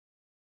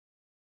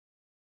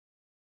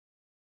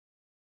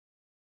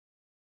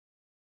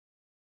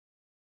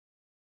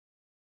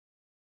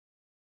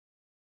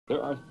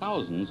There are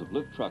thousands of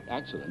lift truck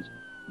accidents,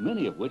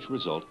 many of which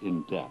result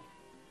in death.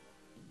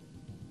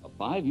 A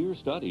 5-year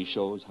study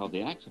shows how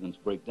the accidents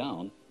break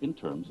down in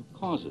terms of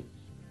causes.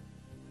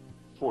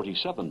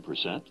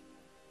 47%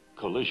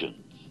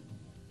 collisions.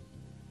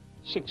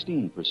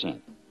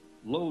 16%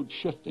 load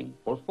shifting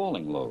or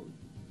falling load.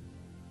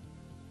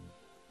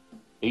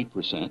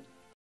 8%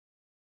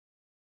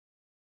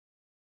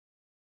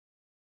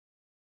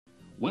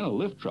 when a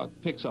lift truck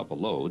picks up a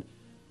load,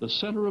 the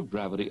center of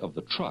gravity of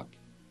the truck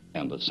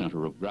and the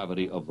center of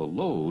gravity of the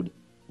load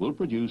will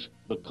produce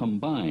the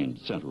combined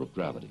center of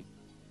gravity.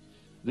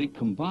 The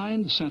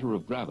combined center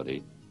of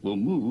gravity will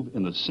move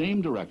in the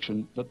same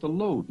direction that the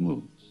load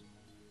moves.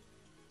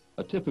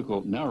 A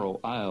typical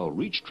narrow aisle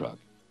reach truck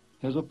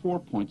has a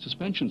 4-point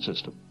suspension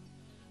system.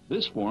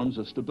 This forms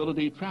a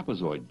stability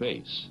trapezoid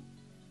base.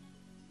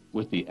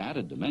 With the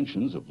added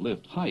dimensions of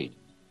lift height,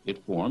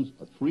 it forms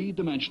a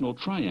 3-dimensional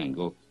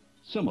triangle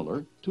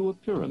similar to a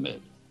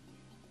pyramid.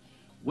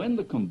 When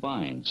the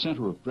combined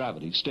center of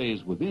gravity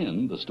stays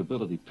within the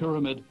stability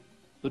pyramid,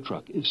 the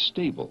truck is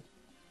stable.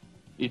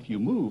 If you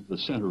move the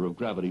center of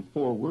gravity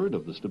forward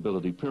of the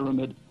stability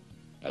pyramid,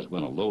 as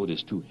when a load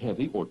is too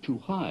heavy or too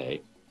high,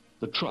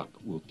 the truck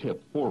will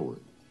tip forward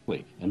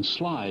and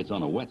slides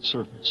on a wet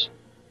surface.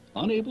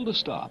 Unable to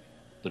stop,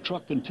 the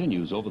truck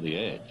continues over the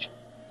edge.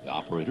 The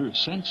operator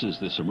senses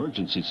this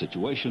emergency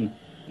situation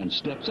and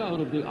steps out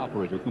of the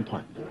operator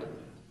compartment.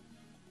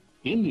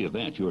 In the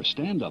event your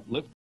stand-up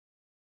lift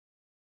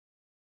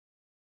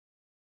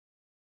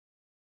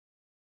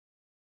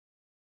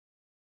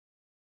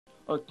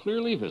are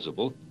clearly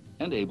visible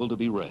and able to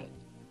be read.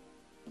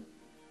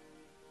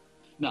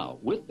 Now,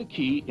 with the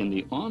key in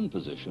the on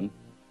position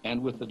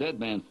and with the dead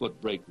man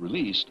foot brake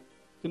released,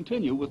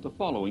 continue with the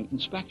following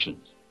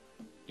inspections.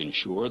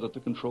 Ensure that the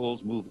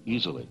controls move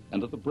easily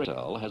and that the brake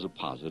cell has a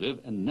positive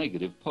and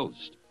negative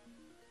post.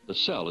 The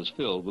cell is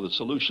filled with a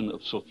solution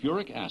of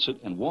sulfuric acid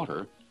and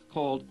water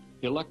called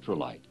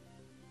electrolyte.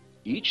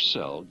 Each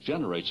cell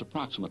generates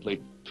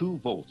approximately 2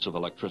 volts of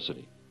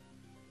electricity.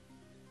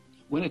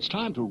 When it's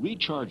time to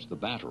recharge the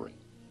battery,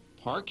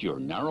 park your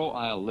narrow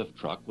aisle lift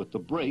truck with the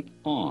brake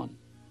on.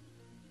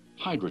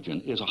 Hydrogen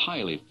is a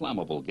highly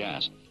flammable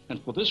gas,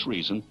 and for this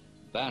reason,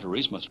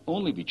 batteries must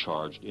only be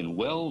charged in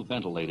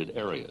well-ventilated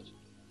areas.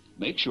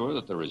 Make sure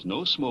that there is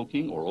no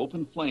smoking or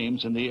open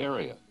flames in the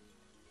area.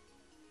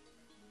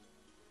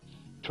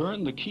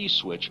 Turn the key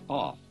switch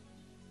off.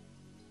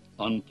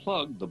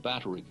 Unplug the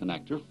battery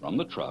connector from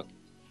the truck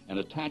and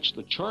attach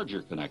the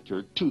charger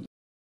connector to the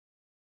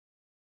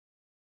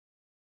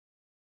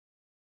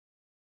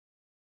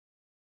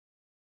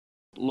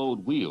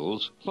load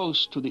wheels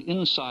close to the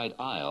inside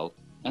aisle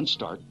and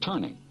start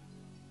turning.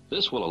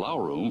 This will allow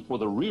room for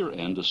the rear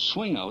end to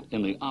swing out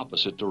in the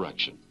opposite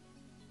direction.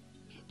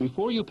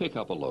 Before you pick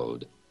up a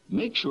load,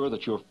 make sure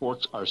that your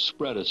forks are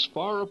spread as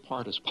far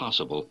apart as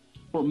possible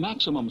for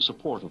maximum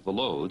support of the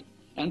load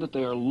and that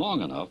they are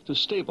long enough to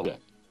stabilize.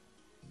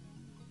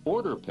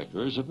 Order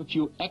pickers have a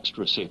few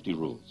extra safety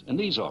rules, and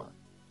these are: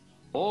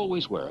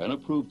 always wear an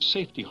approved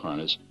safety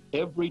harness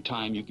every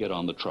time you get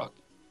on the truck.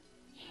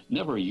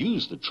 Never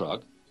use the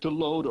truck to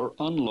load or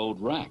unload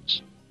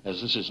racks,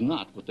 as this is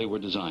not what they were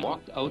designed.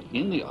 Walked out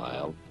in the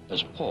aisle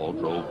as Paul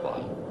drove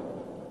by.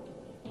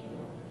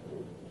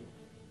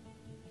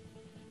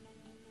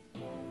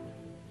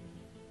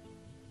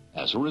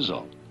 As a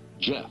result,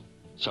 Jeff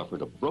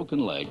suffered a broken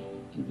leg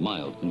and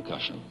mild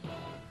concussion.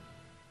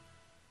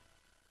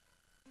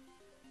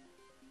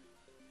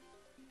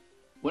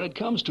 When it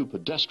comes to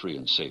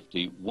pedestrian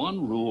safety,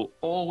 one rule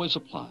always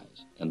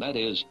applies, and that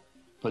is,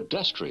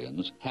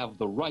 pedestrians have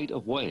the right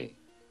of way.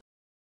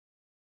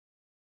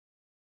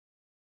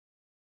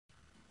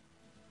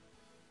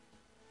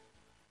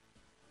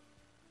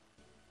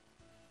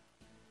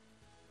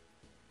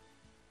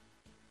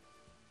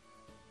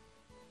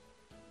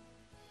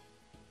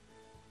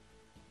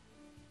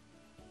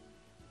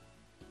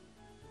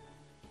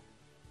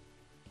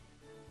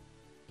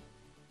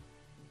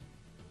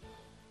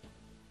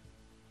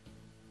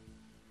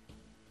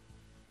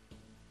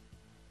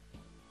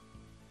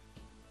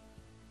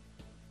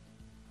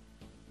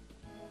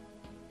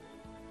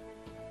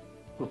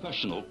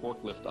 Professional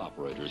forklift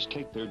operators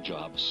take their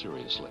jobs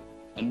seriously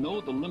and know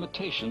the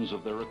limitations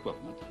of their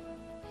equipment.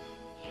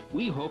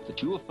 We hope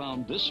that you have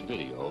found this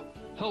video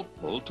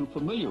helpful to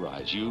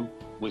familiarize you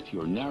with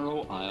your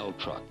narrow aisle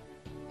truck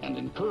and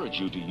encourage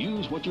you to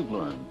use what you've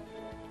learned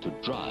to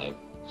drive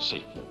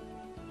safely.